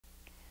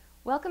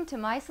Welcome to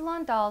My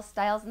Salon Dolls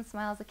Styles and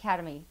Smiles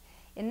Academy.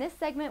 In this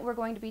segment we're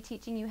going to be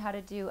teaching you how to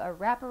do a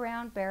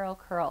wraparound barrel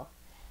curl.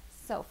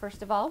 So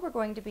first of all we're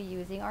going to be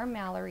using our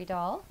Mallory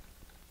doll.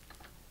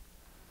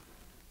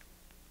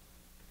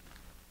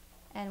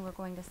 And we're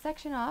going to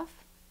section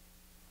off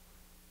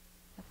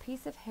a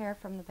piece of hair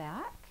from the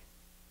back.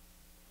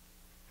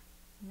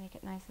 Make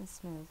it nice and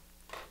smooth.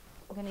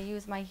 I'm going to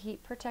use my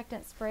heat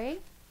protectant spray.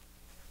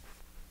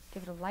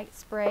 Give it a light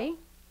spray.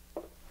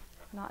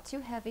 Not too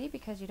heavy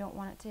because you don't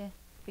want it to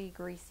be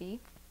greasy,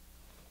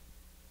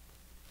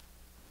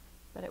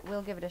 but it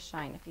will give it a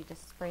shine if you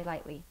just spray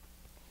lightly.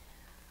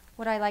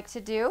 What I like to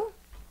do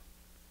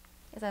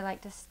is I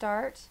like to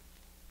start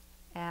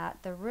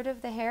at the root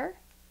of the hair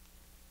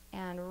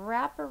and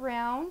wrap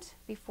around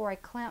before I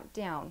clamp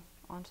down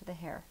onto the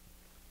hair.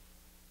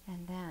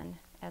 And then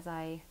as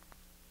I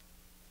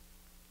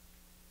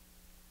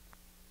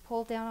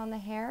pull down on the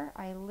hair,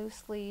 I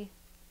loosely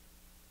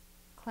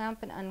clamp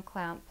and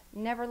unclamp,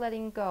 never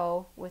letting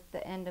go with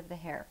the end of the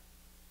hair.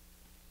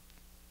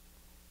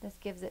 This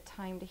gives it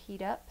time to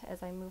heat up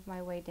as I move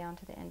my way down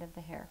to the end of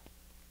the hair.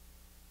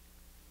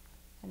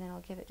 And then I'll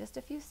give it just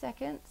a few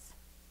seconds,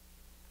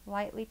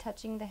 lightly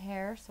touching the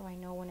hair so I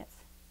know when it's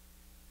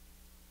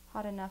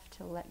hot enough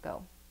to let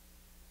go.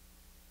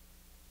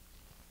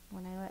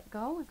 When I let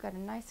go, we've got a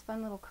nice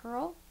fun little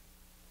curl.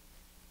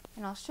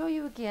 And I'll show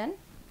you again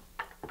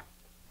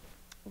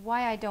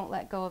why I don't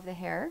let go of the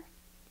hair.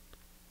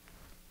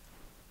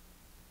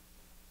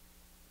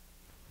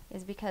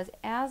 Is because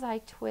as I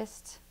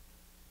twist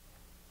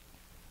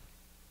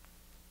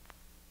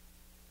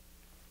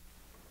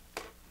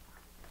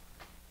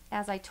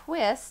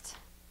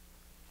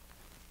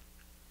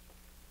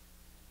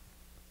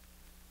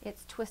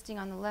it's twisting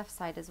on the left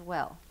side as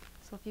well.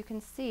 So if you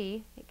can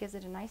see, it gives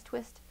it a nice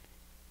twist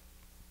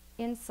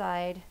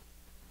inside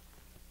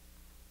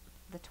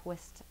the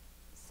twist,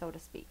 so to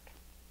speak.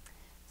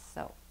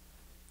 So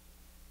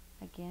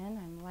again,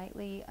 I'm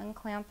lightly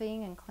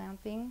unclamping and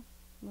clamping,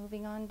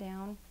 moving on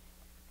down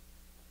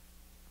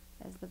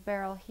as the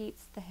barrel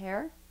heats the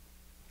hair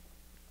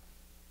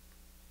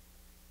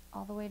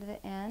all the way to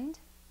the end,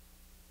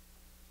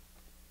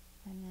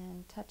 and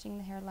then touching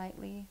the hair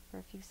lightly for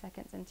a few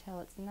seconds until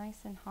it's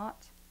nice and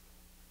hot,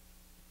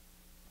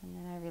 and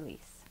then I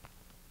release.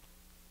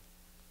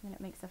 And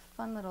it makes a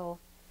fun little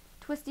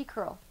twisty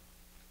curl.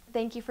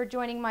 Thank you for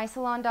joining My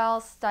Salon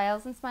Dolls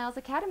Styles and Smiles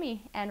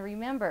Academy, and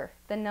remember,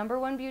 the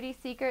 #1 beauty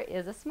secret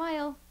is a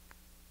smile.